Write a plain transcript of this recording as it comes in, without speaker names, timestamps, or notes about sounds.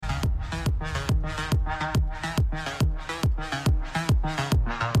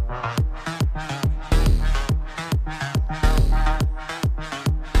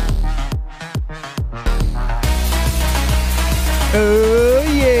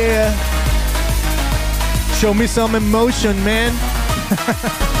Show me some emotion, man.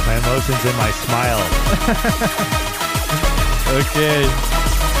 My emotion's in my smile. Okay.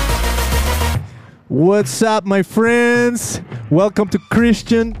 What's up, my friends? Welcome to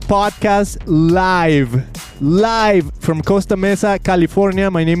Christian Podcast Live from Costa Mesa,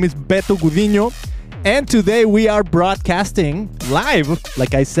 California. My name is Beto Gudinho, and today we are broadcasting live,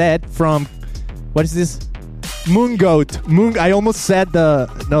 like I said, from what is this? Moon Goat. I almost said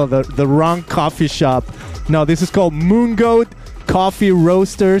the wrong coffee shop. No, this is called Moon Goat Coffee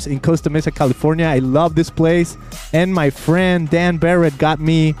Roasters in Costa Mesa, California. I love this place. And my friend Dan Barrett got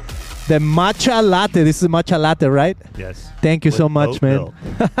me the matcha latte. This is matcha latte, right? Yes. Thank you so much, man.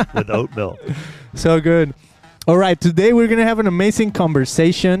 With oat milk. So good. All right, today we're going to have an amazing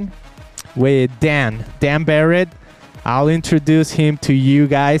conversation with Dan Barrett. I'll introduce him to you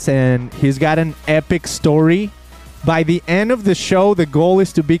guys, and he's got an epic story. By the end of the show, the goal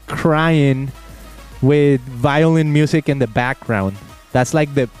is to be crying with violin music in the background. That's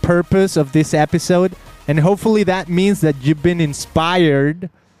like the purpose of this episode, and hopefully that means that you've been inspired,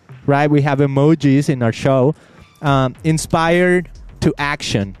 right? We have emojis in our show. Inspired to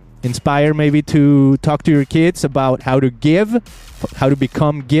action. Inspired maybe to talk to your kids about how to give, how to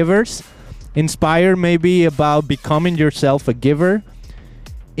become givers. Inspired maybe about becoming yourself a giver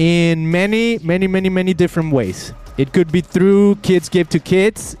in many different ways. It could be through Kids Give to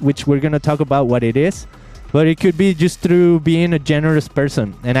Kids, which we're going to talk about what it is. But it could be just through being a generous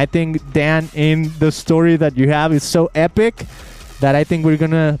person. And I think, Dan, in the story that you have is so epic that I think we're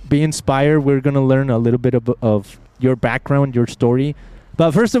going to be inspired. We're going to learn a little bit of your background, your story.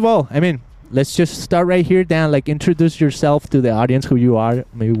 But first of all, let's just start right here, Dan. Like, introduce yourself to the audience, who you are,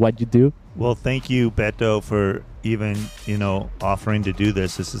 maybe what you do. Well, thank you, Beto, for even, offering to do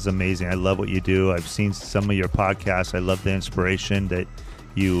this. This is amazing. I love what you do. I've seen some of your podcasts. I love the inspiration that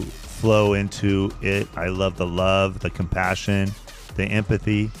you flow into it. I love the love, the compassion, the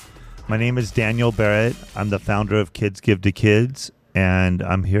empathy. My name is Daniel Barrett. I'm the founder of Kids Give to Kids, and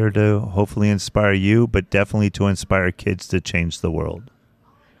I'm here to hopefully inspire you, but definitely to inspire kids to change the world.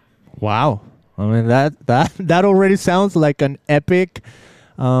 Wow. That already sounds like an epic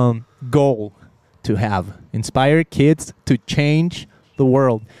goal to have. Inspire kids to change the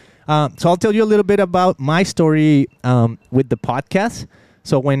world. So I'll tell you a little bit about my story with the podcast.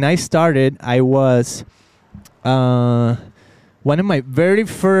 So when I started, I was one of my very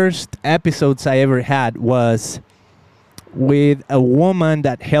first episodes I ever had was with a woman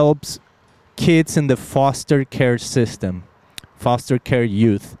that helps kids in the foster care system, foster care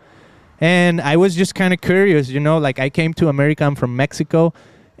youth. And I was just kind of curious, like I came to America, I'm from Mexico,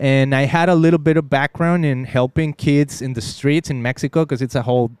 and I had a little bit of background in helping kids in the streets in Mexico because it's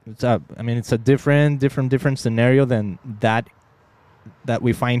a different scenario than that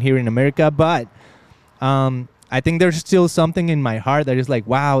we find here in America. But I think there's still something in my heart that is like,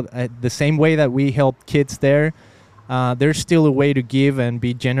 wow, the same way that we help kids there, there's still a way to give and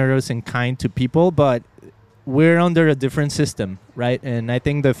be generous and kind to people, but we're under a different system, right? And I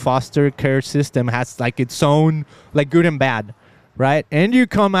think the foster care system has like its own, like good and bad, right? And you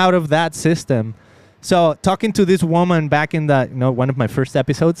come out of that system. So talking to this woman back in the, one of my first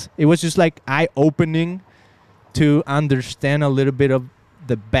episodes, it was just like eye-opening to understand a little bit of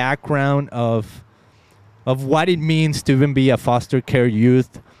the background of what it means to even be a foster care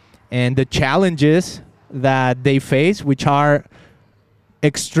youth and the challenges that they face, which are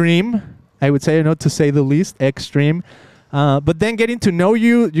extreme, I would say, to say the least, extreme. But then getting to know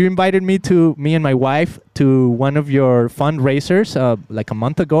you invited me and my wife to one of your fundraisers like a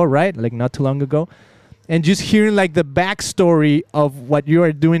month ago, right? Like not too long ago. And just hearing like the backstory of what you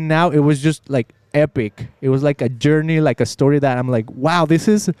are doing now, it was just like epic. It was like a journey, like a story that I'm like, wow, this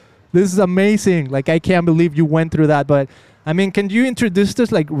is amazing. Like, I can't believe you went through that. But can you introduce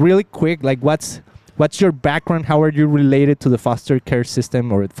us like really quick? Like what's your background? How are you related to the foster care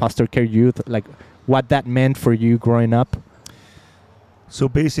system or foster care youth? Like what that meant for you growing up? So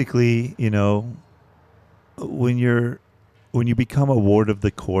basically, when you become a ward of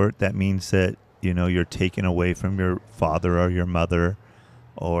the court, that means that, you're taken away from your father or your mother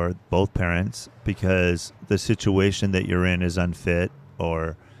or both parents because the situation that you're in is unfit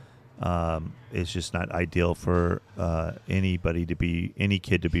or it's just not ideal for any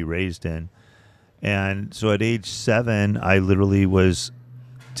kid to be raised in. And so at age 7, I literally was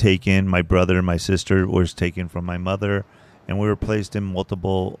taken, my brother and my sister was taken from my mother, and we were placed in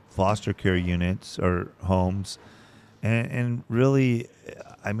multiple foster care units or homes. And really,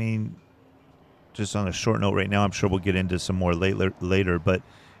 just on a short note right now, I'm sure we'll get into some more later, but,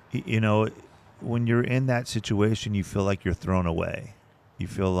 when you're in that situation, you feel like you're thrown away. You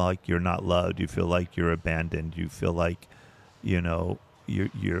feel like you're not loved. You feel like you're abandoned. You feel like, you're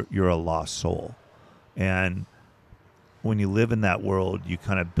a lost soul. And when you live in that world, you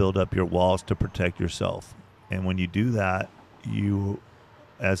kind of build up your walls to protect yourself. And when you do that, you,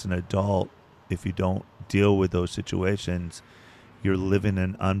 as an adult, if you don't deal with those situations, you're living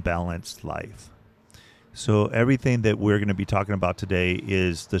an unbalanced life. So everything that we're going to be talking about today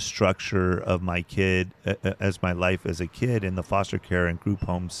is the structure of my kid, as my life as a kid in the foster care and group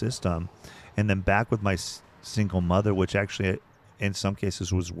home system, and then back with my single mother, which actually in some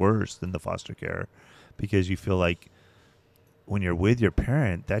cases was worse than the foster care, because you feel like when you're with your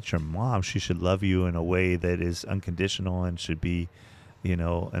parent, that's your mom. She should love you in a way that is unconditional and should be,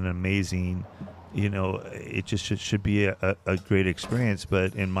 an amazing, it just should be a great experience.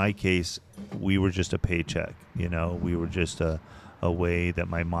 But in my case, we were just a paycheck. We were just a way that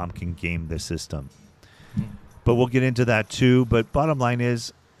my mom can game the system. But we'll get into that too. But bottom line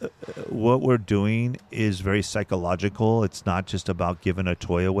is, what we're doing is very psychological. It's not just about giving a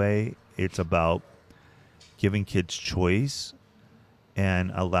toy away. It's about giving kids choice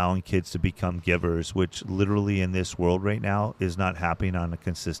and allowing kids to become givers, which literally in this world right now is not happening on a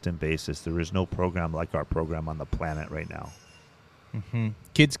consistent basis. There is no program like our program on the planet right now. Mm-hmm.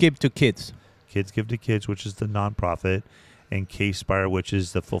 Kids Give to Kids. Kids Give to Kids, which is the nonprofit, and K-Spire, which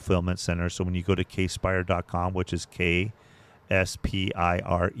is the fulfillment center. So when you go to kspire.com, which is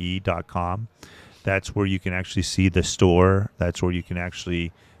KSPIRE.com, that's where you can actually see the store. That's where you can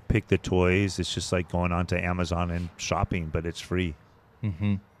actually pick the toys. It's just like going onto Amazon and shopping, but it's free.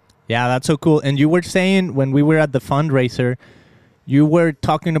 Mm-hmm. Yeah, that's so cool. And you were saying when we were at the fundraiser, you were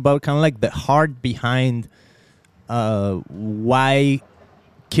talking about kind of like the heart behind why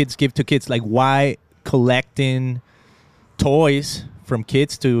Kids Give to Kids, like why collecting toys from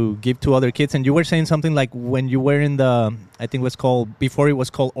kids to give to other kids. And you were saying something like when you were in the, I think it was called, before it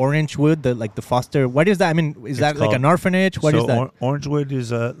was called Orangewood, the foster, what is that? I mean, is that like an orphanage? What is that? Orangewood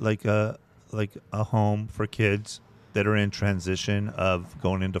is a home for kids that are in transition of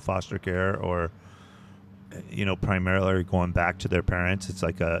going into foster care or, primarily going back to their parents. It's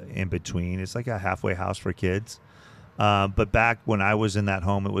like a in between. It's like a halfway house for kids. But back when I was in that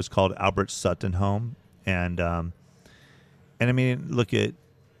home, it was called Albert Sutton Home. And I mean,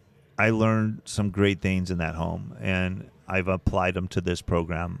 I learned some great things in that home, and I've applied them to this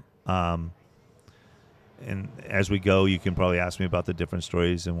program. And as we go, you can probably ask me about the different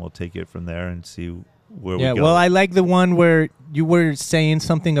stories, and we'll take it from there and see where we go. Well, I like the one where you were saying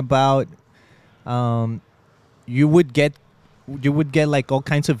something about you would get like all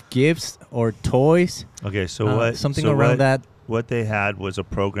kinds of gifts or toys. Okay, so that. What they had was a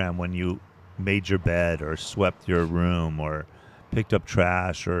program when you made your bed or swept your room or picked up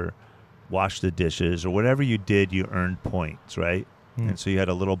trash or washed the dishes or whatever you did, you earned points, right? And so you had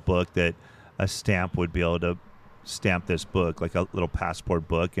a little book that a stamp would be able to stamp this book, like a little passport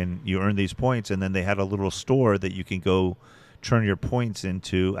book, and you earn these points. And then they had a little store that you can go turn your points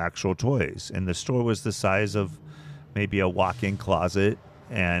into actual toys. And the store was the size of maybe a walk-in closet,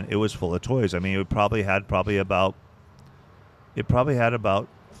 and it was full of toys. I mean, it probably had about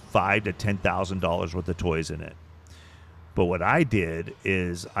 $5,000 to $10,000 worth of toys in it. But what I did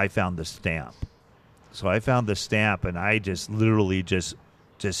is I found the stamp. So I found the stamp, and I just literally just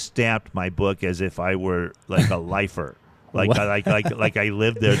stamped my book as if I were like a lifer, like I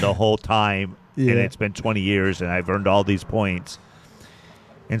lived there the whole time, and it's been 20 years, and I've earned all these points.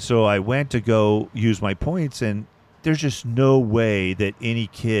 And so I went to go use my points, and there's just no way that any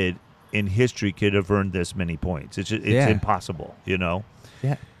kid in history could have earned this many points. It's impossible, Yeah,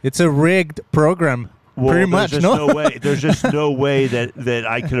 it's a rigged program. Well, pretty much, no way. There's just no way that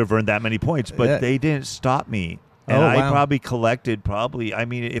I could have earned that many points. But they didn't stop me. And I probably collected I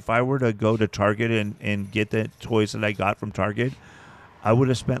mean, if I were to go to Target and get the toys that I got from Target, I would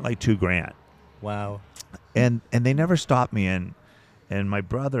have spent like $2,000. Wow. And they never stopped me. And my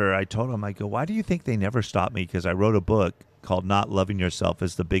brother, I told him, I go, why do you think they never stopped me? Because I wrote a book called Not Loving Yourself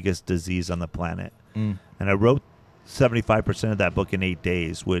is the Biggest Disease on the Planet. And I wrote 75% of that book in 8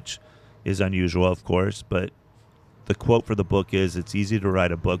 days, which is unusual, of course. But the quote for the book is, it's easy to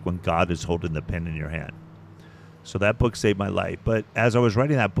write a book when God is holding the pen in your hand. So that book saved my life. But as I was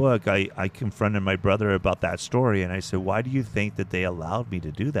writing that book, I confronted my brother about that story. And I said, why do you think that they allowed me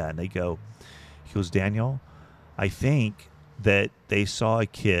to do that? And he goes, Daniel, I think that they saw a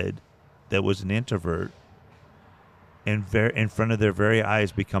kid that was an introvert in front of their very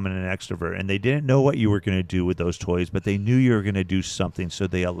eyes becoming an extrovert. And they didn't know what you were going to do with those toys, but they knew you were going to do something, so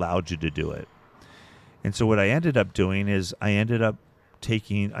they allowed you to do it. And so what I ended up doing is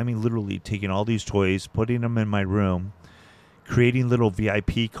literally taking all these toys, putting them in my room, creating little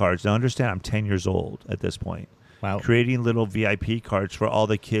VIP cards. Now, understand, I'm 10 years old at this point. Wow. Creating little VIP cards for all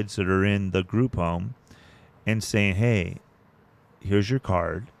the kids that are in the group home and saying, hey, here's your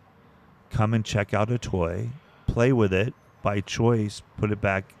card. Come and check out a toy. Play with it. By choice, put it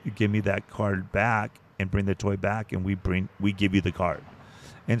back. Give me that card back and bring the toy back, and we give you the card.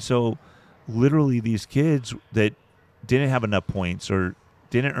 And so literally these kids that didn't have enough points or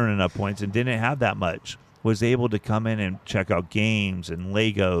didn't earn enough points and didn't have that much was able to come in and check out games and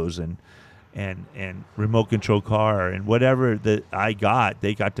Legos and remote control car and whatever that I got,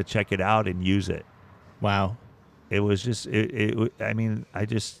 they got to check it out and use it. Wow. It was just, I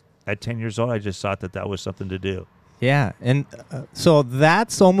just, at 10 years old, I just thought that was something to do. Yeah. And so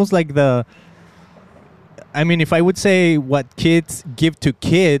that's almost like if I would say what kids give to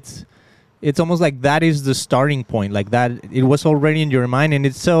kids, it's almost like that is the starting point. Like that, it was already in your mind. And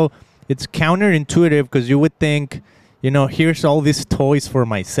it's counterintuitive because you would think, here's all these toys for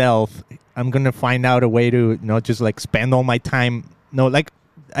myself. I'm going to find out a way to, just like spend all my time. No, like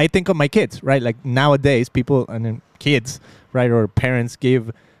I think of my kids, right? Like nowadays people kids, right? Or parents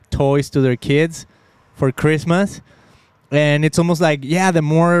give toys to their kids for Christmas. And it's almost like, yeah, the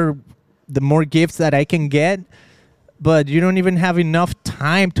more gifts that I can get, but you don't even have enough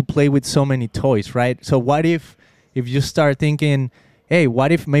time to play with so many toys, right? So what if you start thinking, hey,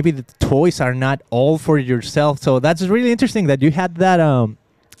 what if maybe the toys are not all for yourself? So that's really interesting that you had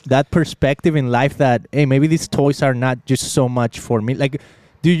that perspective in life that, hey, maybe these toys are not just so much for me. Like,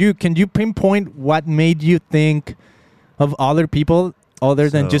 can you pinpoint what made you think of other people other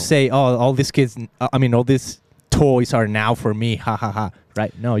than just say, oh, all these kids, all these toys are now for me, ha ha ha,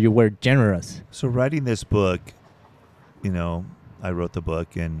 right? No, you were generous. So writing this book, I wrote the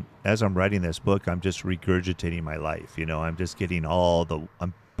book, and as I'm writing this book, I'm just regurgitating my life. I'm just getting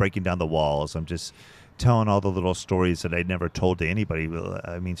I'm breaking down the walls. I'm just telling all the little stories that I never told to anybody.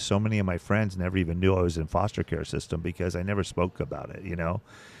 I mean, so many of my friends never even knew I was in foster care system because I never spoke about it,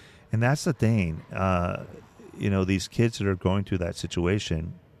 And that's the thing. These kids that are going through that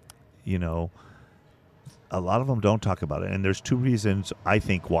situation, a lot of them don't talk about it. And there's two reasons I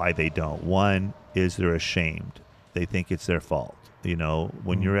think why they don't. One is they're ashamed. They think it's their fault.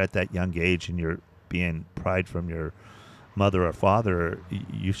 When you're at that young age and you're being pried from your mother or father,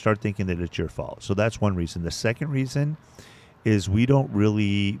 you start thinking that it's your fault. So that's one reason. The second reason is we don't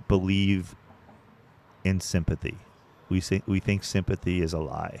really believe in sympathy. We think sympathy is a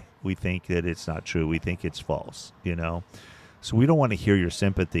lie. We think that it's not true. We think it's false, So we don't want to hear your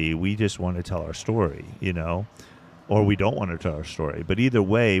sympathy. We just want to tell our story, or we don't want to tell our story. But either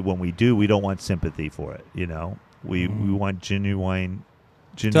way, when we do, we don't want sympathy for it, We want genuine.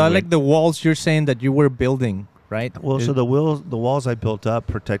 So I like the walls you're saying that you were building, right? Well, so the walls I built up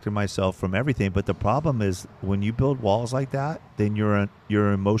protected myself from everything. But the problem is when you build walls like that, then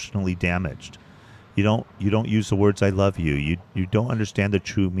you're emotionally damaged. You don't use the words "I love you." You don't understand the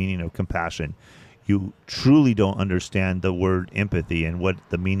true meaning of compassion. You truly don't understand the word empathy and what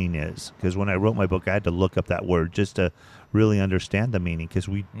the meaning is. Because when I wrote my book, I had to look up that word just to really understand the meaning. Because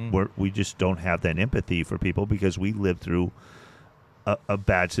we just don't have that empathy for people because we lived through a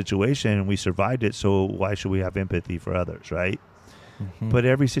bad situation and we survived it. So why should we have empathy for others, right? Mm-hmm. But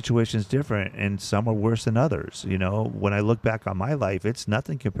every situation is different, and some are worse than others. When I look back on my life, it's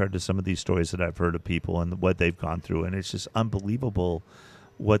nothing compared to some of these stories that I've heard of people and what they've gone through, and it's just unbelievable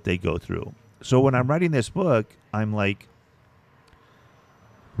what they go through. So when I'm writing this book, I'm like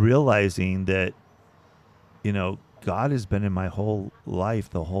realizing that, God has been in my whole life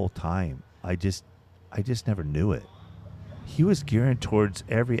the whole time. I just never knew it. He was gearing towards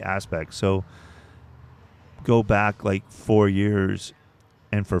every aspect. So go back like 4 years,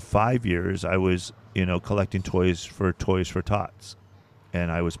 and for 5 years I was collecting toys for Tots,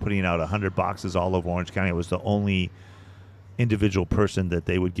 and I was putting out 100 boxes all over Orange County. I was the only individual person that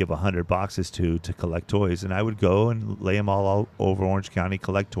they would give 100 boxes to collect toys, and I would go and lay them all over Orange County,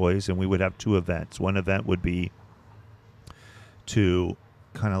 collect toys, and we would have two events. One event would be to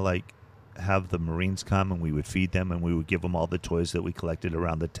kind of like have the Marines come, and we would feed them, and we would give them all the toys that we collected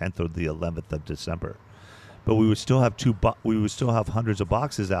around the 10th or the 11th of December. But we would still have hundreds of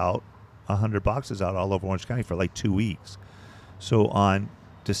boxes out, 100 boxes out all over Orange County for like 2 weeks. So on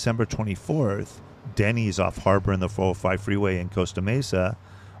December 24th, Denny's off Harbor in the 405 freeway in Costa Mesa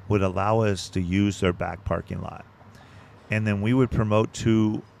would allow us to use their back parking lot. And then we would promote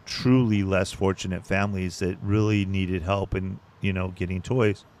two truly less fortunate families that really needed help in, getting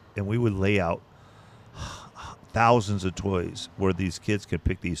toys. And we would lay out thousands of toys where these kids could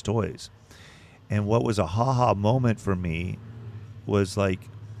pick these toys. And what was a ha-ha moment for me was like,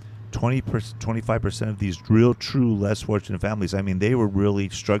 25% of these real, true, less fortunate families, I mean, they were really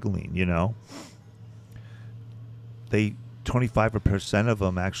struggling, you know. 25% of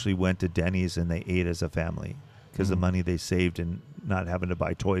them actually went to Denny's and they ate as a family because the money they saved and not having to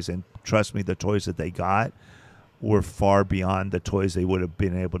buy toys. And trust me, the toys that they got were far beyond the toys they would have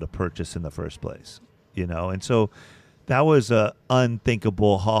been able to purchase in the first place, you know. And so that was a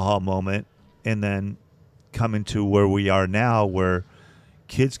unthinkable ha-ha moment. And then coming to where we are now, where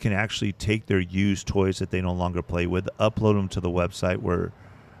kids can actually take their used toys that they no longer play with, upload them to the website where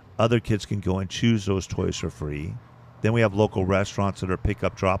other kids can go and choose those toys for free. Then we have local restaurants that are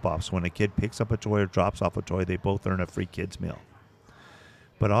pick-up drop-offs. When a kid picks up a toy or drops off a toy, they both earn a free kids meal.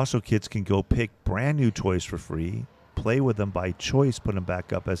 But also kids can go pick brand new toys for free, play with them by choice, put them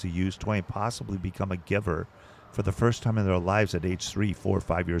back up as a used toy, and possibly become a giver for the first time in their lives at age 3, 4,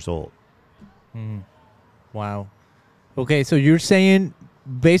 5 years old. Wow. Okay, so you're saying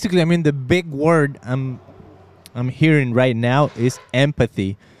basically, I mean, the big word I'm hearing right now is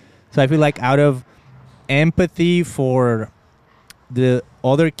empathy. So I feel like out of empathy for the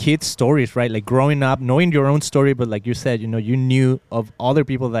other kids' stories, right? Like growing up, knowing your own story, but like you said, you know, you knew of other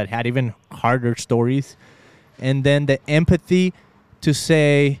people that had even harder stories. And then the empathy to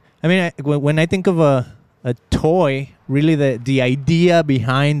say, I mean, when I think of a toy, really the idea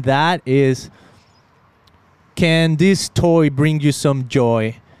behind that is, can this toy bring you some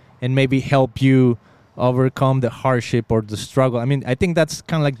joy and maybe help you overcome the hardship or the struggle? I mean, I think that's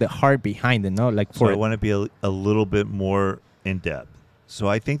kind of like the heart behind it, no? Like so I want to be a little bit more in depth. So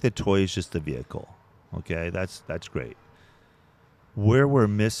I think the toy is just the vehicle. Okay, that's great. Where we're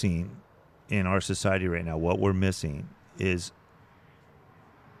missing in our society right now, what we're missing is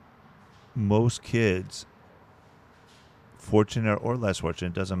most kids, fortunate or less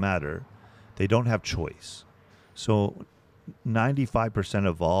fortunate, doesn't matter, they don't have choice. So 95%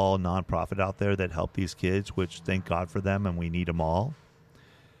 of all nonprofit out there that help these kids, which thank God for them and we need them all,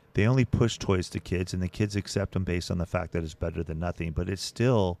 they only push toys to kids and the kids accept them based on the fact that it's better than nothing. But it's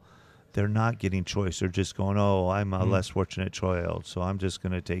still, they're not getting choice. They're just going, oh, I'm a less fortunate child, so I'm just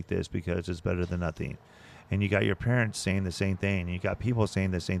going to take this because it's better than nothing. And you got your parents saying the same thing. You got people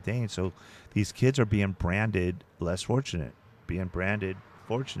saying the same thing. So these kids are being branded less fortunate, being branded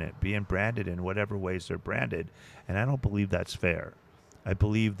fortunate, being branded in whatever ways they're branded. And I don't believe that's fair. I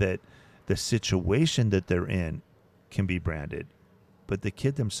believe that the situation that they're in can be branded, but the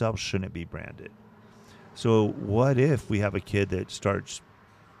kid themselves shouldn't be branded. So what if we have a kid that starts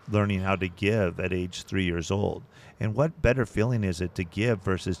learning how to give at age 3 years old? And what better feeling is it to give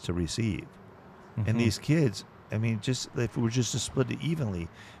versus to receive? And these kids, I mean, just if we were just to split it evenly,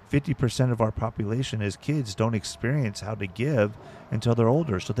 50% of our population as kids don't experience how to give until they're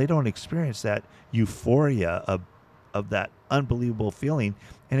older. So they don't experience that euphoria of that unbelievable feeling.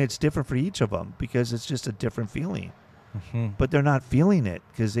 And it's different for each of them because it's just a different feeling. But they're not feeling it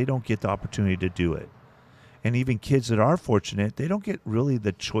because they don't get the opportunity to do it. And even kids that are fortunate, they don't get really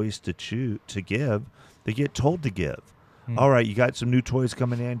the choice to choose to give. They get told to give. All right, you got some new toys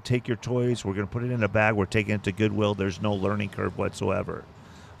coming in. Take your toys. We're going to put it in a bag. We're taking it to Goodwill. There's no learning curve whatsoever.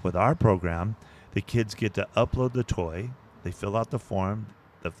 With our program, the kids get to upload the toy. They fill out the form.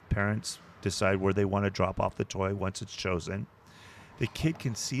 The parents decide where they want to drop off the toy once it's chosen. The kid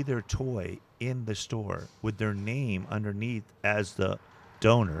can see their toy in the store with their name underneath as the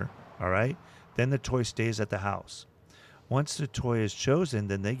donor, all right? Then the toy stays at the house. Once the toy is chosen,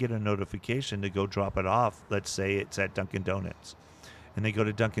 then they get a notification to go drop it off. Let's say it's at Dunkin' Donuts. And they go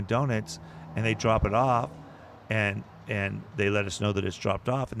to Dunkin' Donuts and they drop it off and they let us know that it's dropped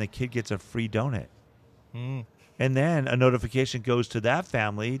off and the kid gets a free donut. And then a notification goes to that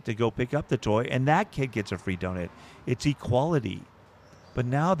family to go pick up the toy and that kid gets a free donut. It's equality. But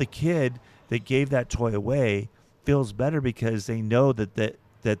now the kid that gave that toy away feels better because they know that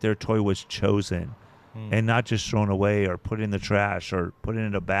their toy was chosen. And not just thrown away or put in the trash or put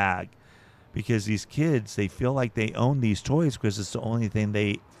in a bag. Because these kids, they feel like they own these toys because it's the only thing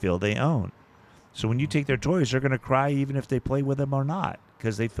they feel they own. So when you take their toys, they're going to cry even if they play with them or not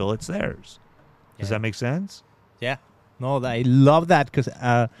because they feel it's theirs. Does that make sense? Yeah. No, I love that because,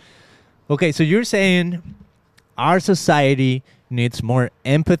 okay, so you're saying our society needs more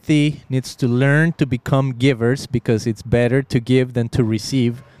empathy, needs to learn to become givers because it's better to give than to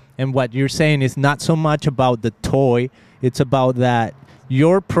receive. And what you're saying is not so much about the toy. It's about that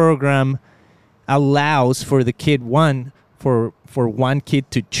your program allows for the kid, for one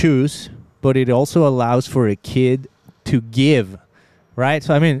kid to choose, but it also allows for a kid to give, right?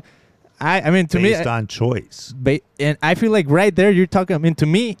 So, I mean, to me... Based on choice. And I feel like right there you're talking... I mean, to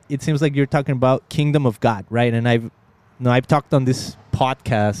me, it seems like you're talking about kingdom of God, right? And I've no, I've talked on this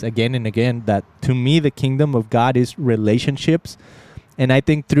podcast again and again that to me the kingdom of God is relationships. And I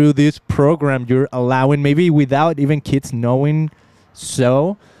think through this program, you're allowing, maybe without even kids knowing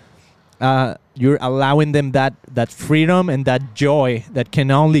so, you're allowing them that freedom and that joy that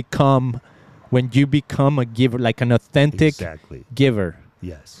can only come when you become a giver, like an authentic Exactly. giver,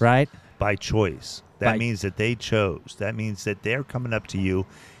 Yes. right? By choice. That means that they chose. That means that they're coming up to you.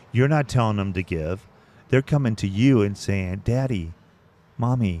 You're not telling them to give. They're coming to you and saying, Daddy,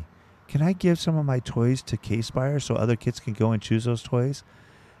 Mommy, can I give some of my toys to K-Spire so other kids can go and choose those toys?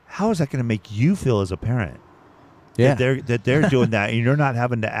 How is that going to make you feel as a parent? Yeah. That they're doing that, and you're not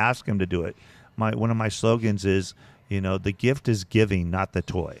having to ask them to do it. One of my slogans is, the gift is giving, not the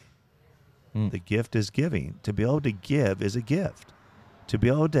toy. The gift is giving. To be able to give is a gift. To be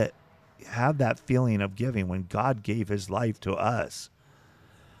able to have that feeling of giving when God gave his life to us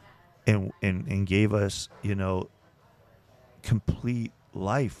and gave us, complete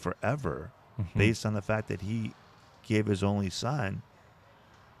life forever based on the fact that he gave his only son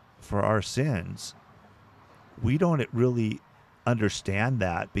for our sins. We don't really understand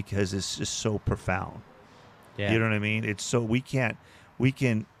that because it's just so profound. Yeah. You know what I mean? It's so we can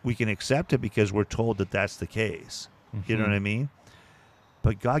accept it because we're told that that's the case. You know what I mean?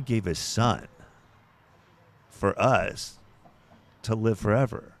 But God gave his son for us to live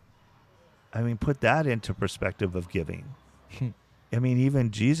forever. I mean, put that into perspective of giving. I mean,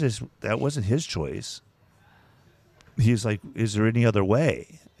 even Jesus, that wasn't his choice. He's like, is there any other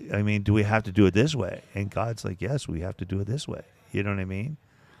way? I mean, do we have to do it this way? And God's like, yes, we have to do it this way. You know what I mean?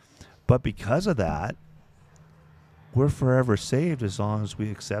 But because of that, we're forever saved as long as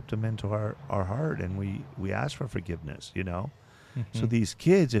we accept him into our heart and we ask for forgiveness, So these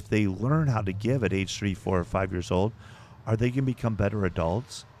kids, if they learn how to give at age 3, 4, or 5 years old, are they going to become better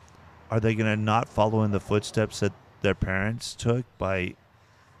adults? Are they going to not follow in the footsteps that their parents took by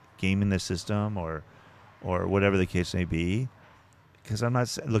gaming the system or whatever the case may be? Because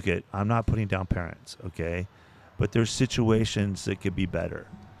I'm not putting down parents, okay? But there's situations that could be better.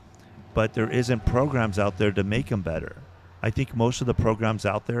 But there isn't programs out there to make them better. I think most of the programs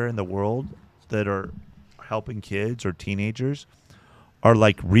out there in the world that are helping kids or teenagers are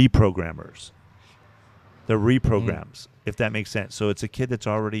like reprogrammers. They're reprograms, if that makes sense. So it's a kid that's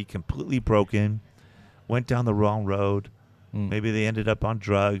already completely broken, went down the wrong road. Maybe they ended up on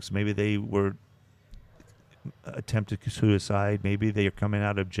drugs. Maybe they were attempted suicide. Maybe they are coming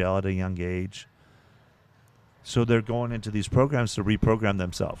out of jail at a young age. So they're going into these programs to reprogram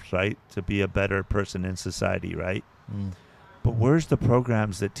themselves, right? To be a better person in society, right? But where's the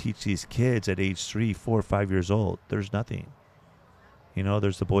programs that teach these kids at age 3, 4, 5 years old? There's nothing.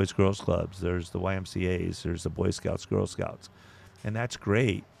 There's the Boys Girls Clubs. There's the YMCAs. There's the Boy Scouts, Girl Scouts. And that's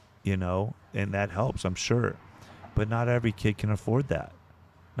great, and that helps, I'm sure. But not every kid can afford that.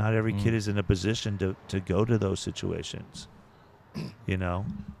 Not every kid is in a position to go to those situations,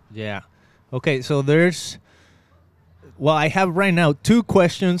 Yeah. Okay, so I have right now 2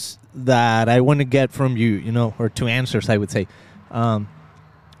 questions that I want to get from you, or 2 answers, I would say.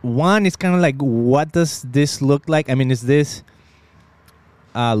 One is kind of like, what does this look like? I mean, is this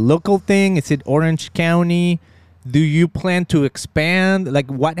a local thing? Is it Orange County? Do you plan to expand? Like,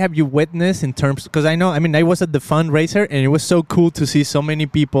 what have you witnessed in terms? Because I was at the fundraiser, and it was so cool to see so many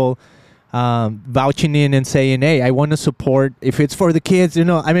people vouching in and saying, hey, I want to support if it's for the kids,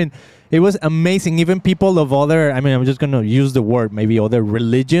 it was amazing. Even people of other, I'm just going to use the word, maybe other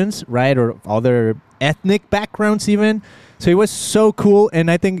religions, right? Or other ethnic backgrounds even. So it was so cool. And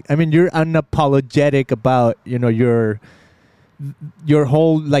I think, you're unapologetic about, your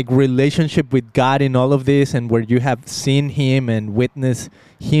whole like relationship with God in all of this, and where you have seen him and witnessed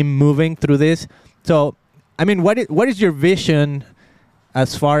him moving through this. So, what is your vision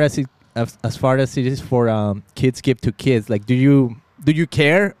as far as it is for Kids Give to Kids? Like, do you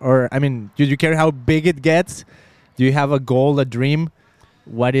care? Or, do you care how big it gets? Do you have a goal, a dream?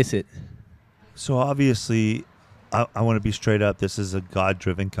 What is it? So obviously, I want to be straight up. This is a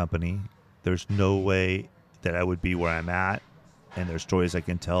God-driven company. There's no way that I would be where I'm at. And there's stories I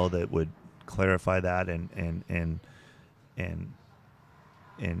can tell that would clarify that. And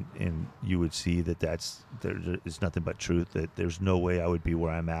you would see that there is nothing but truth, that there's no way I would be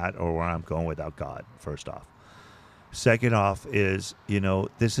where I'm at or where I'm going without God, first off. Second off is,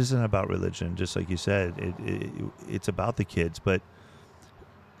 this isn't about religion, just like you said. It's about the kids. But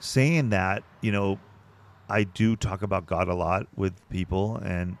saying that, I do talk about God a lot with people,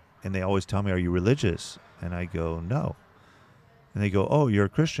 and they always tell me, are you religious? And I go, no. And they go, oh, you're a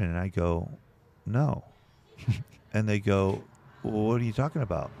Christian. And I go, no. And they go, well, what are you talking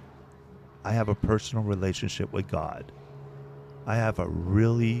about? I have a personal relationship with God. I have a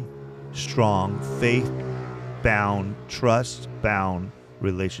really strong, faith-bound, trust-bound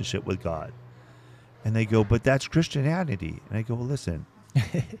relationship with God. And they go, but that's Christianity. And I go, well, listen,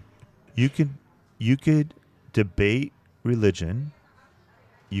 you could debate religion,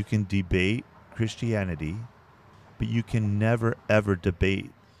 you can debate Christianity, but you can never, ever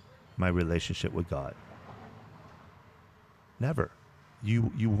debate my relationship with God. Never.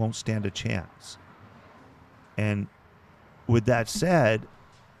 You won't stand a chance. And with that said,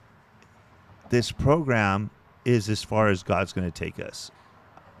 this program is as far as God's going to take us,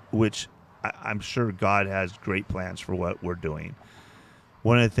 which I'm sure God has great plans for what we're doing.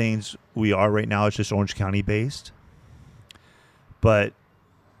 One of the things we are right now is just Orange County based. But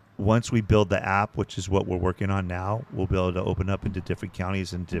once we build the app, which is what we're working on now, we'll be able to open up into different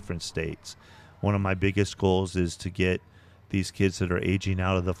counties and different states. One of my biggest goals is to get these kids that are aging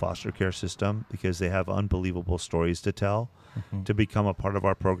out of the foster care system, because they have unbelievable stories to tell, to become a part of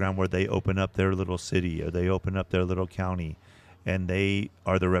our program where they open up their little city or they open up their little county, and they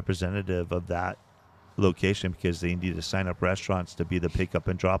are the representative of that location, because they need to sign up restaurants to be the pickup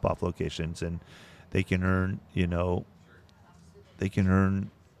and drop off locations, and they can earn,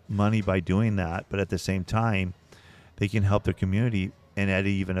 money by doing that, but at the same time they can help their community, and at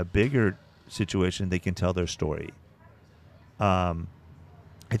even a bigger situation they can tell their story. I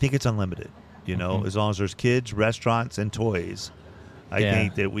think it's unlimited, as long as there's kids, restaurants, and toys. I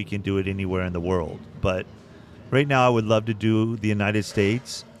think that we can do it anywhere in the world. But right now I would love to do the United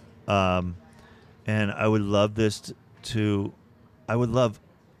States, and I would love this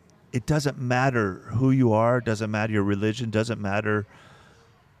it doesn't matter who you are, doesn't matter your religion, it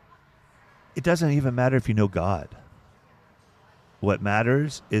doesn't even matter if you know God. What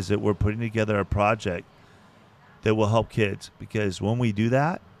matters is that we're putting together a project that will help kids, because when we do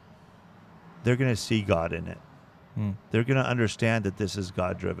that, they're going to see God in it. They're going to understand that this is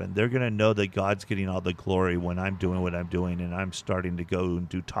God-driven. They're going to know that God's getting all the glory when I'm doing what I'm doing, and I'm starting to go and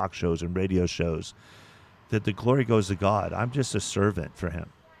do talk shows and radio shows, that the glory goes to God. I'm just a servant for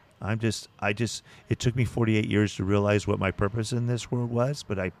him. It took me 48 years to realize what my purpose in this world was,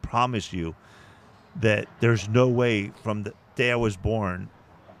 but I promise you that there's no way from the day I was born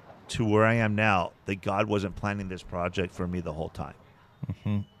to where I am now that God wasn't planning this project for me the whole time.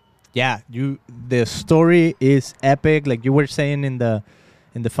 Yeah, the story is epic. Like you were saying in the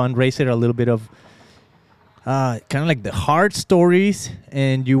fundraiser, a little bit of kind of like the hard stories,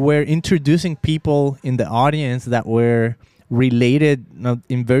 and you were introducing people in the audience that were related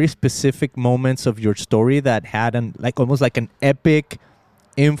in very specific moments of your story that had almost like an epic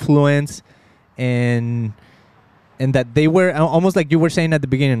influence, and that they were almost like you were saying at the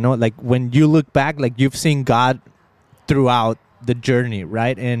beginning, like when you look back, like you've seen God throughout the journey,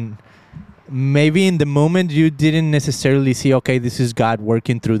 right? And maybe in the moment you didn't necessarily see, okay, this is God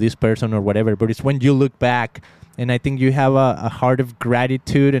working through this person or whatever, but it's when you look back, and I think you have a heart of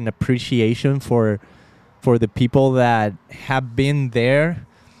gratitude and appreciation for the people that have been there.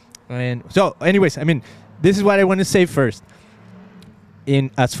 And so anyways, I mean, this is what I want to say first. In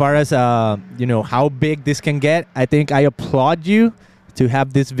as far as how big this can get, I think I applaud you to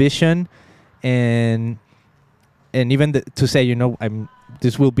have this vision, and even to say,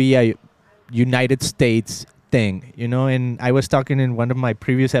 this will be a United States thing, and I was talking in one of my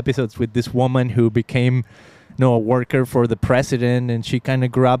previous episodes with this woman who became a worker for the president, and she kind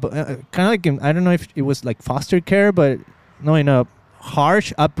of grew up kind of like I don't know if it was like foster care, but in a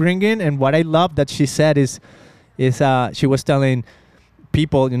harsh upbringing. And what I love that she said is she was telling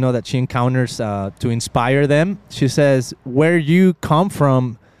people that she encounters to inspire them. She says, where you come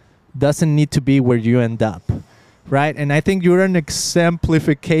from doesn't need to be where you end up, right? And I think you're an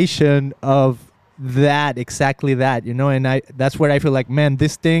exemplification of that, exactly that, and that's where I feel like, man,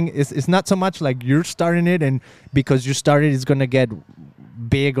 this thing is not so much like you're starting it, and because you started it's gonna get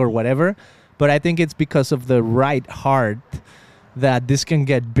big or whatever, but I think it's because of the right heart that this can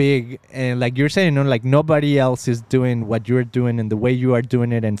get big. And like you're saying, like nobody else is doing what you're doing and the way you are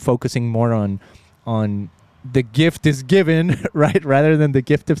doing it, and focusing more on the gift is given, right, rather than the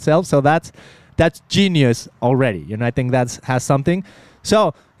gift itself. So that's genius already. I think has something.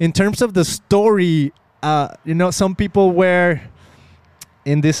 So in terms of the story, some people were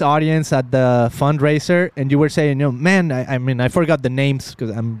in this audience at the fundraiser, and you were saying, man, I mean, I forgot the names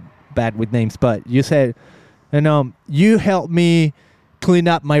because I'm bad with names, but you said, you helped me clean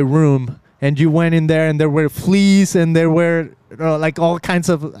up my room, and you went in there and there were fleas and there were like all kinds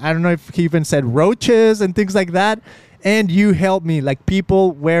of, I don't know if he even said roaches and things like that. And you helped me. Like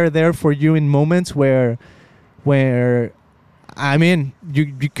people were there for you in moments where I mean,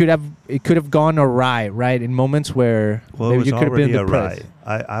 you could have it could have gone awry, right? In moments where Well, it maybe was you could have been already awry. depressed.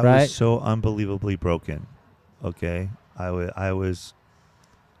 I Right? was so unbelievably broken. Okay, I was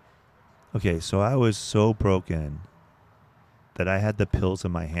okay. So I was so broken that I had the pills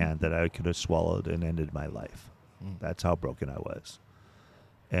in my hand that I could have swallowed and ended my life. That's how broken I was.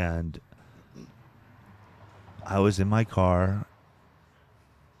 And I was in my car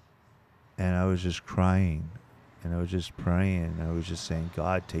and I was just crying and I was just praying. I was just saying,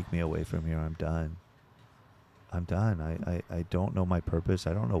 God, take me away from here. I'm done. I'm done. I don't know my purpose.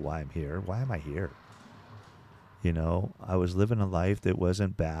 I don't know why I'm here. Why am I here? You know, I was living a life that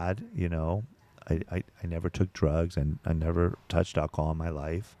wasn't bad. You know, I never took drugs and I never touched alcohol in my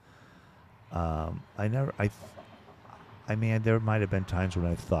life. I mean, there might have been times when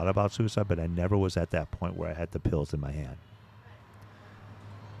I thought about suicide, but I never was at that point where I had the pills in my hand.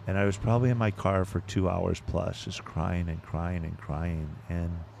 And I was probably in my car for 2 hours plus, just crying and crying and crying.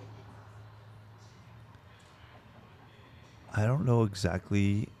 And I don't know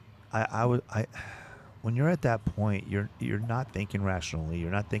exactly. When you're at that point, you're not thinking rationally.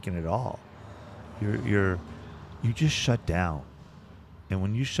 You're not thinking at all. You just shut down. And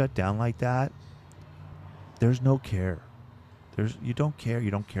when you shut down like that, there's no care. You don't care. You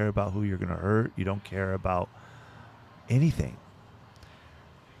don't care about who you're going to hurt. You don't care about anything.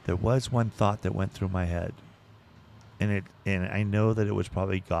 There was one thought that went through my head. And I know that it was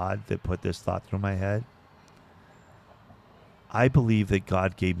probably God that put this thought through my head. I believe that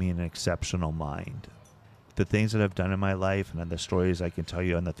God gave me an exceptional mind. The things that I've done in my life and the stories I can tell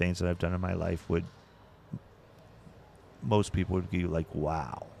you on the things that I've done in my life most people would be like,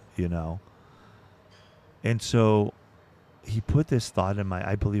 wow, you know? And so he put this thought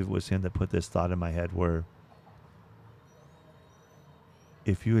I believe it was him that put this thought in my head where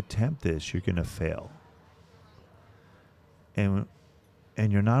if you attempt this, you're going to fail. And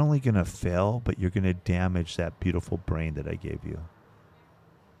you're not only going to fail, but you're going to damage that beautiful brain that I gave you.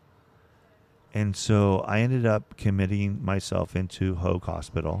 And so I ended up committing myself into Hoag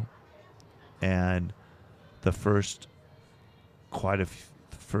Hospital. And the first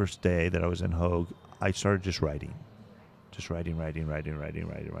day that I was in Hoag, I started just writing. Just writing.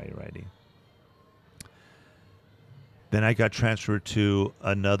 Then I got transferred to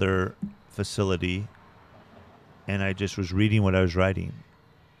another facility, and I just was reading what I was writing.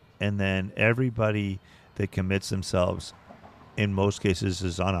 And then everybody that commits themselves, in most cases,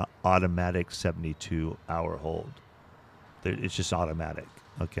 is on an automatic 72-hour hold. It's just automatic,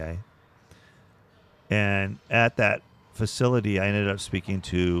 okay? And at that facility, I ended up speaking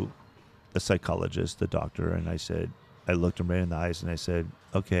to the psychologist, the doctor, and I looked him right in the eyes and I said,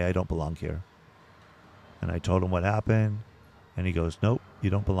 okay, I don't belong here. And I told him what happened, and he goes, nope,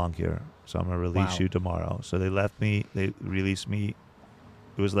 you don't belong here. So I'm going to release you tomorrow. So they released me.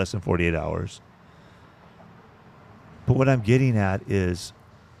 It was less than 48 hours. But what I'm getting at is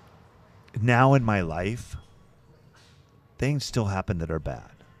now in my life, things still happen that are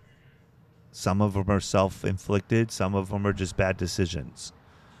bad. Some of them are self-inflicted. Some of them are just bad decisions.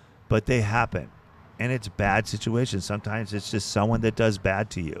 But they happen. And it's bad situations. Sometimes it's just someone that does bad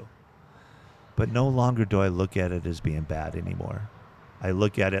to you. But no longer do I look at it as being bad anymore. I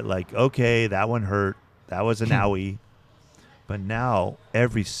look at it like, okay, that one hurt. That was an owie. But now,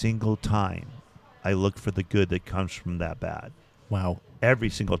 every single time, I look for the good that comes from that bad. Wow. Every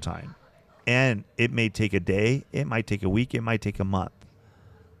single time. And it may take a day. It might take a week. It might take a month.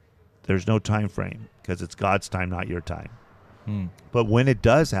 There's no time frame because it's God's time, not your time. But when it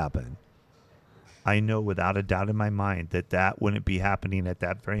does happen, I know without a doubt in my mind that wouldn't be happening at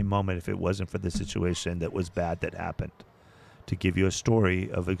that very moment if it wasn't for the situation that was bad that happened. To give you a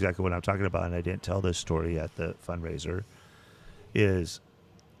story of exactly what I'm talking about, and I didn't tell this story at the fundraiser, is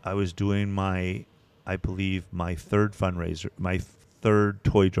I was doing I believe my third fundraiser, my third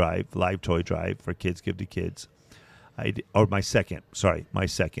toy drive, live toy drive for Kids Give to Kids. My second.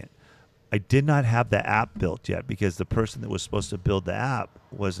 I did not have the app built yet because the person that was supposed to build the app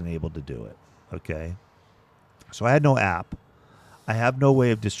wasn't able to do it. Okay. So I had no app. I have no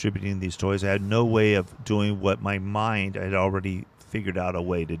way of distributing these toys. I had no way of doing what my mind had already figured out a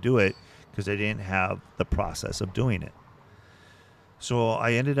way to do it because I didn't have the process of doing it. So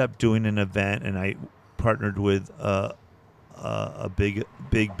I ended up doing an event, and I partnered with a big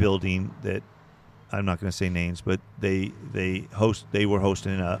building that I'm not going to say names, but they were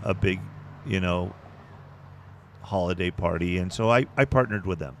hosting a big, holiday party, and so I partnered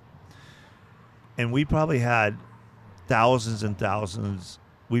with them. And we probably had thousands and thousands.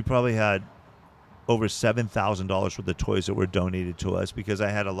 We probably had over $7,000 worth of toys that were donated to us because I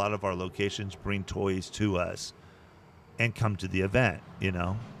had a lot of our locations bring toys to us. and come to the event, you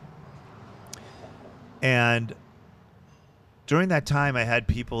know. And during that time, I had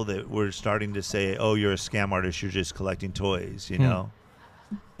people that were starting to say, "Oh, you're a scam artist. You're just collecting toys," you know.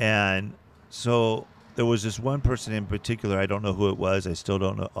 And so there was this one person in particular. I don't know who it was. I still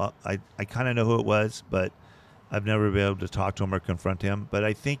don't know. I kind of know who it was, but I've never been able to talk to him or confront him. But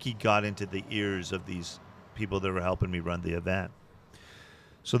I think he got into the ears of these people that were helping me run the event.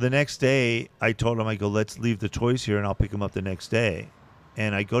 So the next day, I told him, I go, let's leave the toys here and I'll pick them up the next day.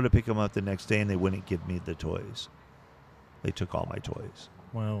 And I go to pick them up the next day and they wouldn't give me the toys. They took all my toys.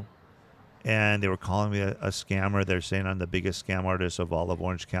 Wow. And they were calling me a scammer. They're saying I'm the biggest scam artist of all of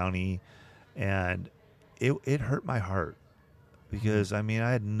Orange County. And it hurt my heart because, I mean,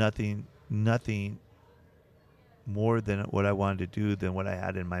 I had nothing more than what I wanted to do than what I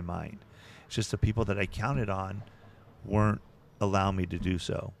had in my mind. It's just the people that I counted on weren't allowing me to do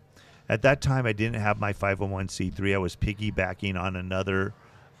so. At that time, I didn't have my 501c3. I was piggybacking on another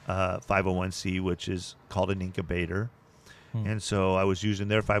 501c, which is called an incubator. And so I was using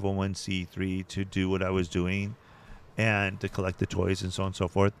their 501c3 to do what I was doing and to collect the toys and so on and so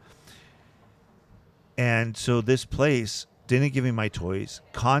forth. And so this place didn't give me my toys,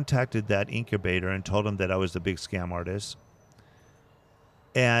 contacted that incubator and told them that I was the big scam artist.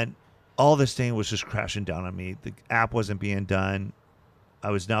 And all this thing was just crashing down on me. The app wasn't being done. I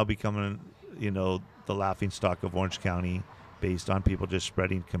was now becoming, you know, the laughingstock of Orange County based on people just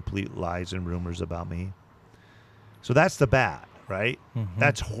spreading complete lies and rumors about me. So that's the bad, right?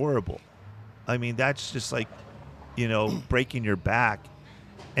 That's horrible. I mean, that's just like, you know, breaking your back.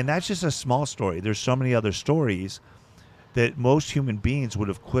 And that's just a small story. There's so many other stories that most human beings would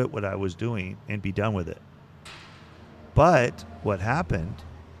have quit what I was doing and be done with it. But what happened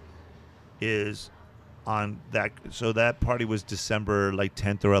is on that, so that party was December like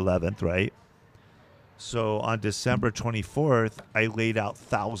 10th or 11th, right? So on December 24th, I laid out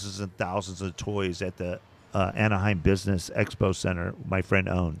thousands and thousands of toys at the Anaheim Business Expo Center my friend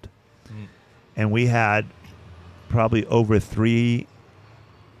owned. And we had probably over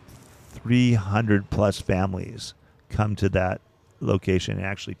 300 plus families come to that location and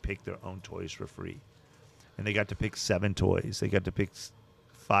actually pick their own toys for free. And they got to pick 7 toys. They got to pick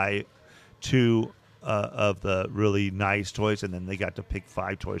 2 of the really nice toys, and then they got to pick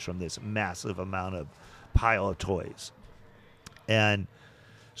 5 toys from this massive amount of pile of toys. And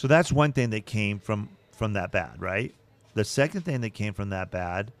so that's one thing that came from that bad, right? The second thing that came from that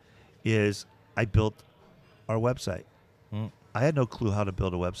bad is I built our website. I had no clue how to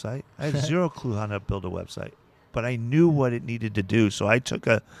build a website. I had zero clue how to build a website, but I knew what it needed to do. So I took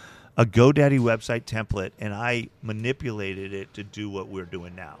a GoDaddy website template and I manipulated it to do what we're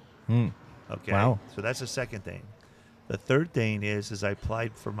doing now. Okay. Wow. So that's the second thing. The third thing is I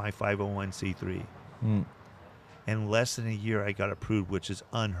applied for my 501c3. In less than a year, I got approved, which is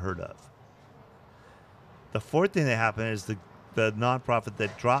unheard of. The fourth thing that happened is the nonprofit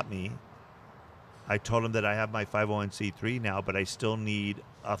that dropped me, I told them that I have my 501c3 now, but I still need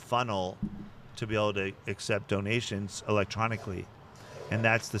a funnel to be able to accept donations electronically. And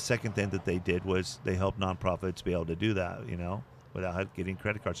that's the second thing that they did was they helped nonprofits be able to do that, you know, without getting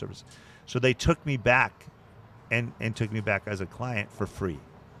credit card service. So they took me back and took me back as a client for free.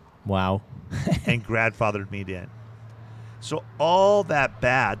 Wow. And grandfathered me in. So all that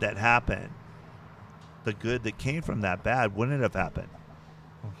bad that happened, the good that came from that bad wouldn't have happened.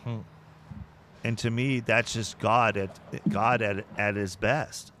 And to me, that's just God at his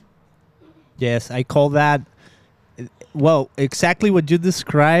best. Yes, I call that, well, exactly what you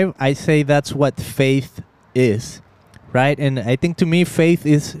describe. I say that's what faith is, right? And I think to me, faith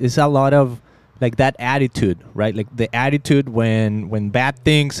is a lot of like that attitude, right? Like the attitude when bad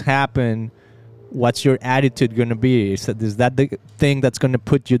things happen, what's your attitude going to be? Is that the thing that's going to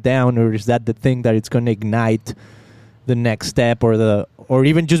put you down, or is that the thing that it's going to ignite the next step, or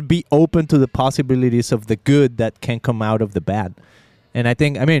even just be open to the possibilities of the good that can come out of the bad? And I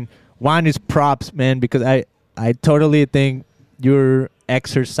think, I mean, one is props, man, because I totally think you're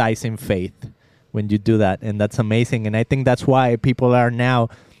exercising faith when you do that, and that's amazing. And I think that's why people are now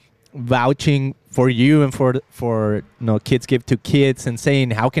vouching for you and for you know, Kids Give to Kids and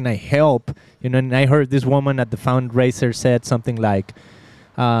saying, how can I help? You know, and I heard this woman at the fundraiser said something like,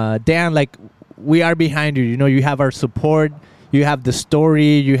 Dan, like, we are behind you. You know, you have our support. You have the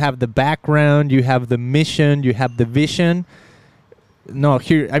story. You have the background. You have the mission. You have the vision. No,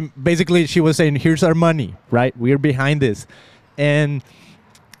 basically, she was saying, here's our money, right? We're behind this. And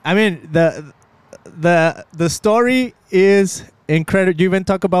I mean, the story is incredible. You even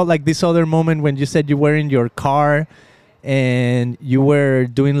talk about like this other moment when you said you were in your car and you were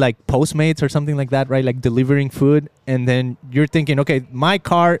doing like Postmates or something like that, right? Like delivering food. And then you're thinking, okay, my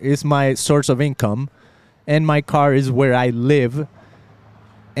car is my source of income and my car is where I live.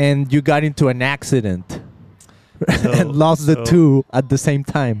 And you got into an accident and lost the two at the same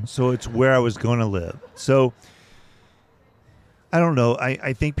time. So it's where I was going to live. So I don't know.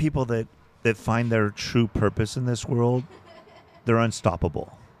 I think people that find their true purpose in this world, they're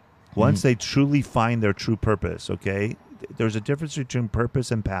unstoppable. Once they truly find their true purpose, okay, there's a difference between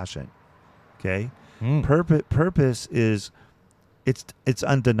purpose and passion, okay? Purpose is, it's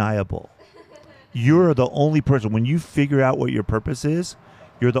undeniable. You're the only person, when you figure out what your purpose is,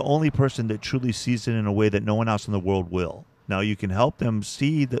 you're the only person that truly sees it in a way that no one else in the world will. Now, you can help them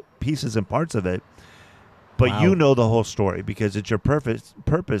see the pieces and parts of it, but you know the whole story because it's your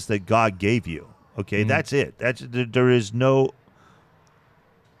purpose that God gave you, okay? That's it. There is no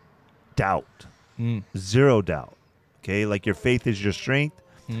doubt, zero doubt. Okay, like your faith is your strength,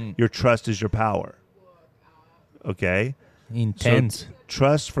 your trust is your power. Okay, intense. So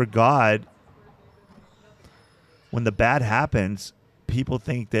trust for God. When the bad happens, people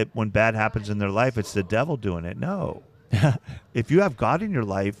think that when bad happens in their life, it's the devil doing it. No, if you have God in your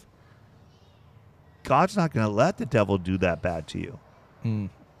life, God's not going to let the devil do that bad to you.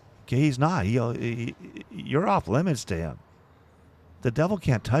 Okay, he's not. You're off limits to him. The devil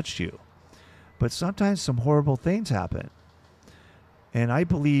can't touch you. But sometimes some horrible things happen. And I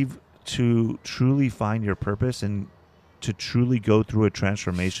believe to truly find your purpose and to truly go through a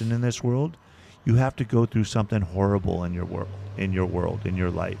transformation in this world, you have to go through something horrible in your world, in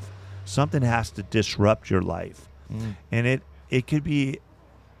your life. Something has to disrupt your life. And it could be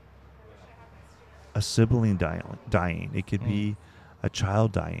a sibling dying. It could be a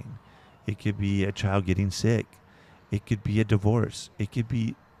child dying. It could be a child getting sick. It could be a divorce. It could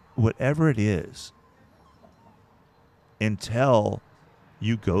be whatever it is. Until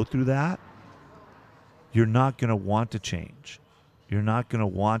you go through that, you're not going to want to change. You're not going to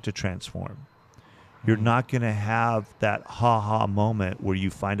want to transform. You're not going to have that ha-ha moment where you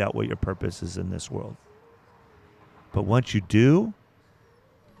find out what your purpose is in this world. But once you do,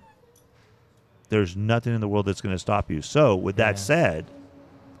 there's nothing in the world that's going to stop you. So with that said,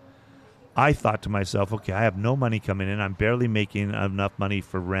 I thought to myself, okay, I have no money coming in. I'm barely making enough money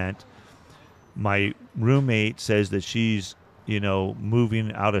for rent. My roommate says that she's,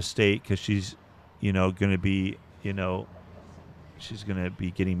 moving out of state because she's, going to be, she's going to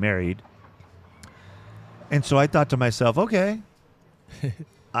be getting married. And so I thought to myself, okay,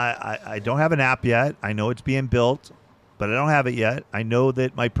 I don't have an app yet. I know it's being built, but I don't have it yet. I know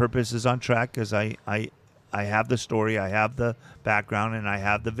that my purpose is on track because I have the story, I have the background, and I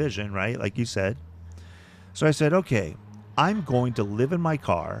have the vision, right? Like you said. So I said, okay, I'm going to live in my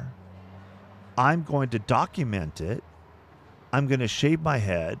car. I'm going to document it. I'm going to shave my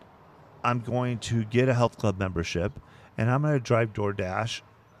head. I'm going to get a health club membership, and I'm going to drive DoorDash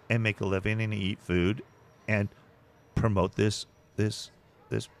and make a living and eat food and promote this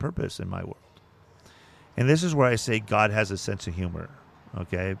purpose in my world. And this is where I say God has a sense of humor,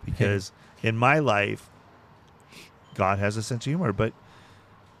 okay? Because in my life, God has a sense of humor. But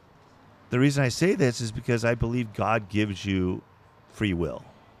the reason I say this is because I believe God gives you free will.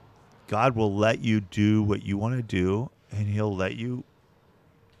 God will let you do what you want to do, and he'll let you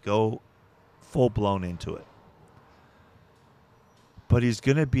go full-blown into it. But he's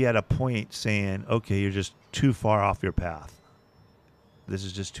going to be at a point saying, okay, you're just too far off your path. This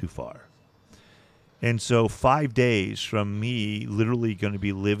is just too far. And so 5 days from me literally going to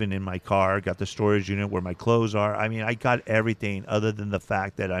be living in my car, got the storage unit where my clothes are. I mean, I got everything other than the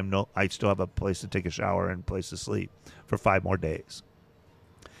fact that I still have a place to take a shower and a place to sleep for 5 more days.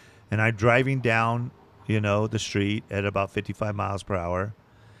 And I'm driving down, the street at about 55 miles per hour.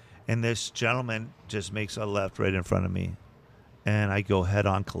 And this gentleman just makes a left right in front of me. And I go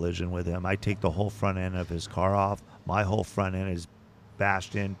head-on collision with him. I take the whole front end of his car off. My whole front end is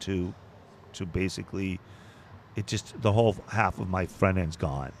bashed into basically, the whole half of my front end's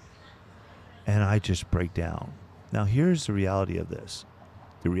gone. And I just break down. Now, here's the reality of this.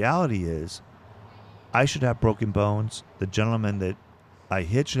 The reality is I should have broken bones. The gentleman that I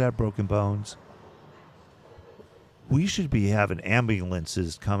hit should have broken bones. We should be having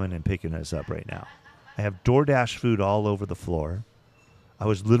ambulances coming and picking us up right now. I have DoorDash food all over the floor. I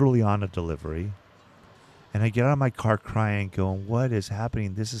was literally on a delivery. And I get out of my car crying, going, what is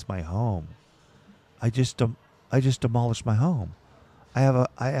happening? This is my home. I just demolished my home. I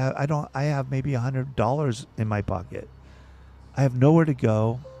have maybe $100 in my pocket. I have nowhere to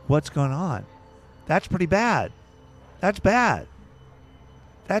go. What's going on? That's pretty bad. That's bad.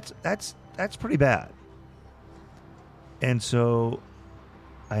 That's pretty bad. And so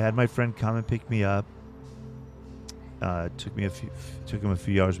I had my friend come and pick me up. Took him a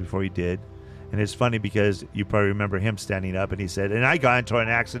few hours before he did. And it's funny because you probably remember him standing up and he said, and I got into an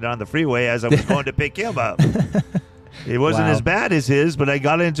accident on the freeway as I was going to pick him up. It wasn't as bad as his, but I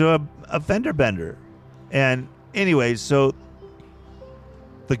got into a fender bender. And anyway, so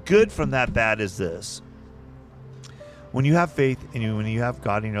the good from that bad is this. When you have faith and when you have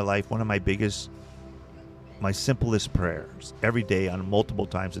God in your life, one of my simplest prayers every day on multiple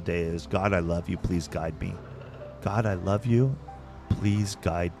times a day is, God, I love you. Please guide me. God, I love you. Please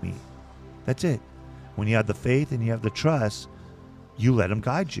guide me. That's it. When you have the faith and you have the trust, you let him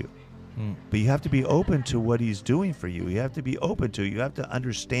guide you. But you have to be open to what he's doing for you. You have to be open to it. You have to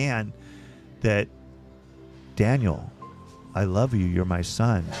understand that, Daniel, I love you. You're my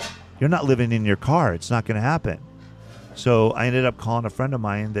son. You're not living in your car. It's not going to happen. So I ended up calling a friend of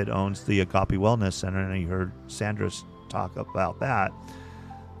mine that owns the Agape Wellness Center, and I heard Sandra talk about that.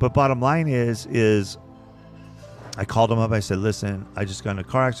 But bottom line is I called him up. I said, listen, I just got in a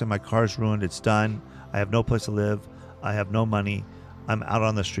car accident. My car's ruined. It's done. I have no place to live. I have no money. I'm out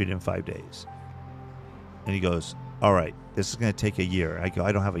on the street in 5 days. And he goes, all right, this is going to take a year. I go,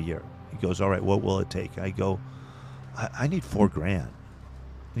 I don't have a year. He goes, all right, what will it take? I go, I need $4,000. I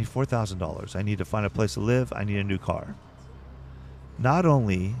need $4,000. I need to find a place to live. I need a new car. Not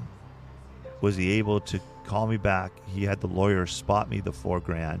only was he able to call me back, he had the lawyer spot me the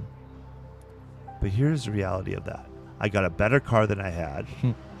 $4,000. But here's the reality of that. I got a better car than I had.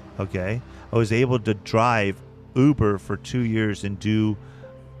 Okay. I was able to drive Uber for 2 years and do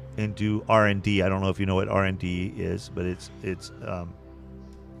R&D. I don't know if you know what R&D is, but it's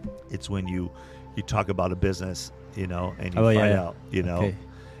when you talk about a business, and you find out, okay.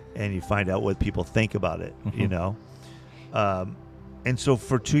 And you find out what people think about it, And so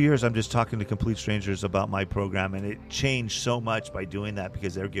for 2 years, I'm just talking to complete strangers about my program, and it changed so much by doing that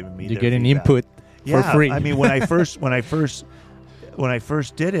because they're giving me. You're getting input for free. I mean, when I first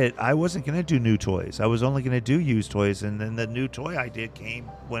did it, I wasn't going to do new toys. I was only going to do used toys, and then the new toy idea came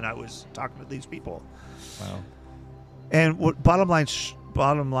when I was talking to these people. Wow. And what bottom line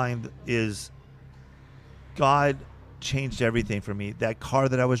is, God changed everything for me. That car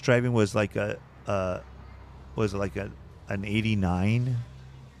that I was driving was like an '89.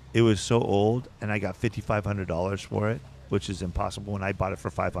 It was so old, and I got $5,500 for it, which is impossible when I bought it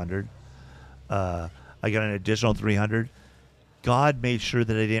for $500. I got an additional $300. God made sure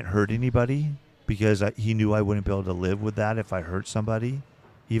that I didn't hurt anybody because he knew I wouldn't be able to live with that if I hurt somebody,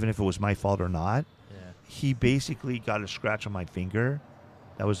 even if it was my fault or not. Yeah. He basically got a scratch on my finger.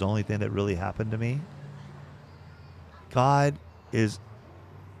 That was the only thing that really happened to me. God is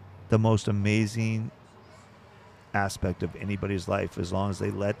the most amazing aspect of anybody's life as long as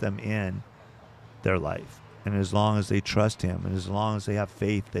they let them in their life, and as long as they trust him, and as long as they have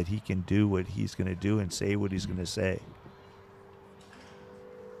faith that he can do what he's going to do and say what he's going to say.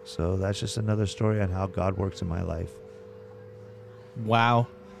 So that's just another story on how God works in my life. Wow.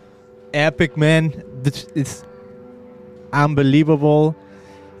 Epic, man. It's unbelievable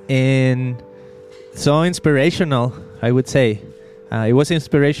and so inspirational, I would say. It was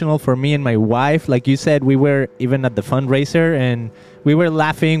inspirational for me and my wife. Like you said, we were even at the fundraiser and we were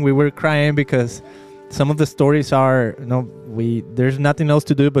laughing, we were crying because some of the stories are, there's nothing else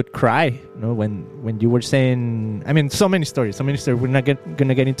to do but cry. When you were saying, I mean, so many stories. We're not going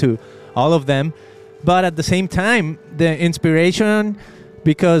to get into all of them. But at the same time, the inspiration,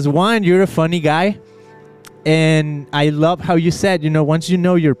 because one, you're a funny guy. And I love how you said, once you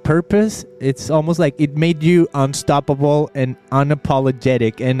know your purpose, it's almost like it made you unstoppable and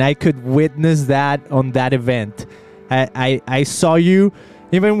unapologetic. And I could witness that on that event. I saw you,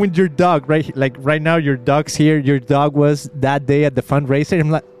 even with your dog, right? Like right now, your dog's here. Your dog was that day at the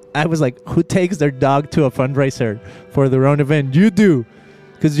fundraiser. I was like, who takes their dog to a fundraiser for their own event? You do.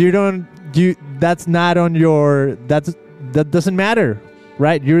 Because that's not on your, that doesn't matter.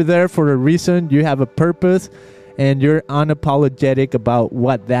 Right? You're there for a reason. You have a purpose, and you're unapologetic about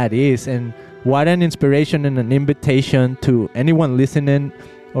what that is. And what an inspiration and an invitation to anyone listening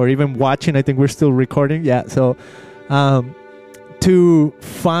or even watching. I think we're still recording. Yeah. So to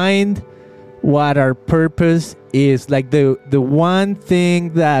find what our purpose is, like the one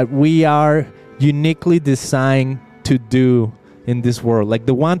thing that we are uniquely designed to do in this world, like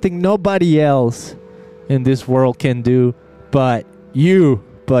the one thing nobody else in this world can do but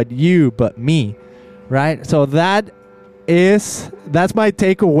me, right? So that's my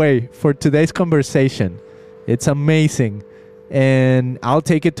takeaway for today's conversation. It's amazing, and I'll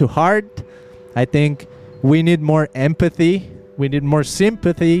take it to heart. I think we need more empathy. We need more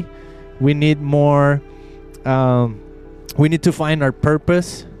sympathy. We need more We need to find our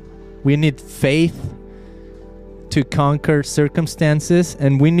purpose. We need faith to conquer circumstances,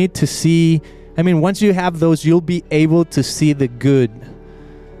 and we need to see, I mean, once you have those, you'll be able to see the good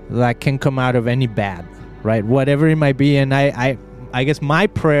that can come out of any bad, right? Whatever it might be. And I guess my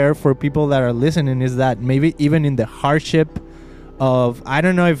prayer for people that are listening is that maybe even in the hardship of, I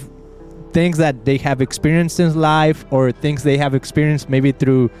don't know if things that they have experienced in life or things they have experienced maybe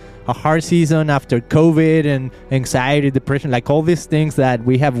through a hard season after COVID and anxiety, depression, like all these things that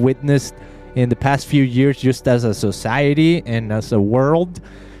we have witnessed in the past few years just as a society and as a world,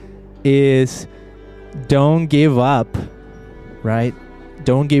 is don't give up, right?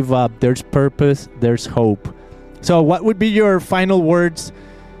 Don't give up. There's purpose, there's hope. So what would be your final words,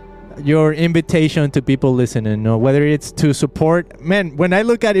 your invitation to people listening, whether it's to support? Man, when I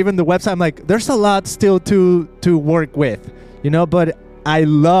look at even the website, I'm like, there's a lot still to work with, but I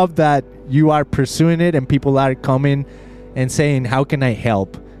love that you are pursuing it and people are coming and saying, how can I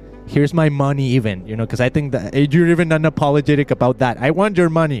help? Here's my money even, because I think that you're even unapologetic about that. I want your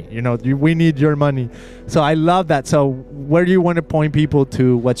money, we need your money. So I love that. So where do you want to point people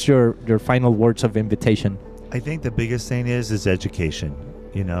to? What's your final words of invitation? I think the biggest thing is education.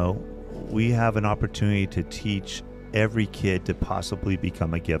 We have an opportunity to teach every kid to possibly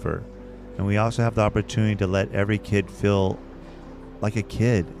become a giver. And we also have the opportunity to let every kid feel like a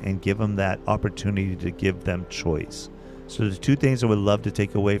kid and give them that opportunity to give them choice. So the two things I would love to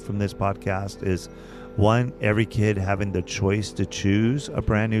take away from this podcast is, one, every kid having the choice to choose a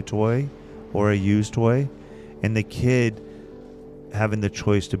brand new toy or a used toy, and the kid having the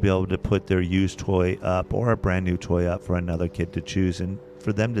choice to be able to put their used toy up or a brand new toy up for another kid to choose, and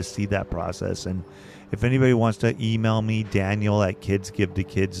for them to see that process. And if anybody wants to email me,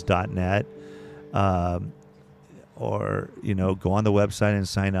 Daniel@kidsgivetokids.net, or go on the website and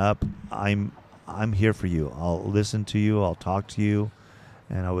sign up, I'm here for you. I'll listen to you, I'll talk to you,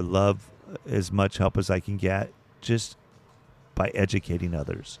 and I would love as much help as I can get just by educating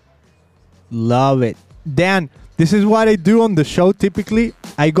others. Love it. Dan, this is what I do on the show typically.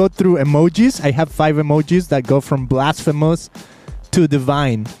 I go through emojis. I have 5 emojis that go from blasphemous to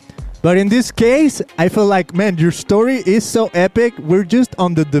divine. But in this case, I feel like, man, your story is so epic. We're just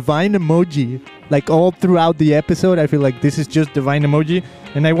on the divine emoji. Like all throughout the episode, I feel like this is just divine emoji.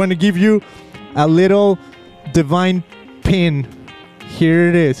 And I want to give you a little divine pin. Here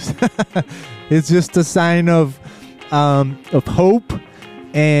it is. It's just a sign of hope.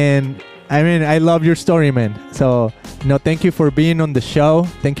 And I mean, I love your story, man. So, thank you for being on the show.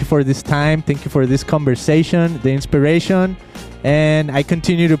 Thank you for this time. Thank you for this conversation, the inspiration. And I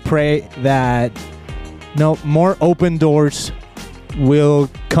continue to pray that more open doors will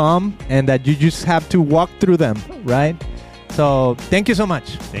come and that you just have to walk through them, right? So, thank you so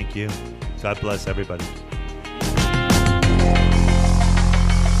much. Thank you. God bless everybody.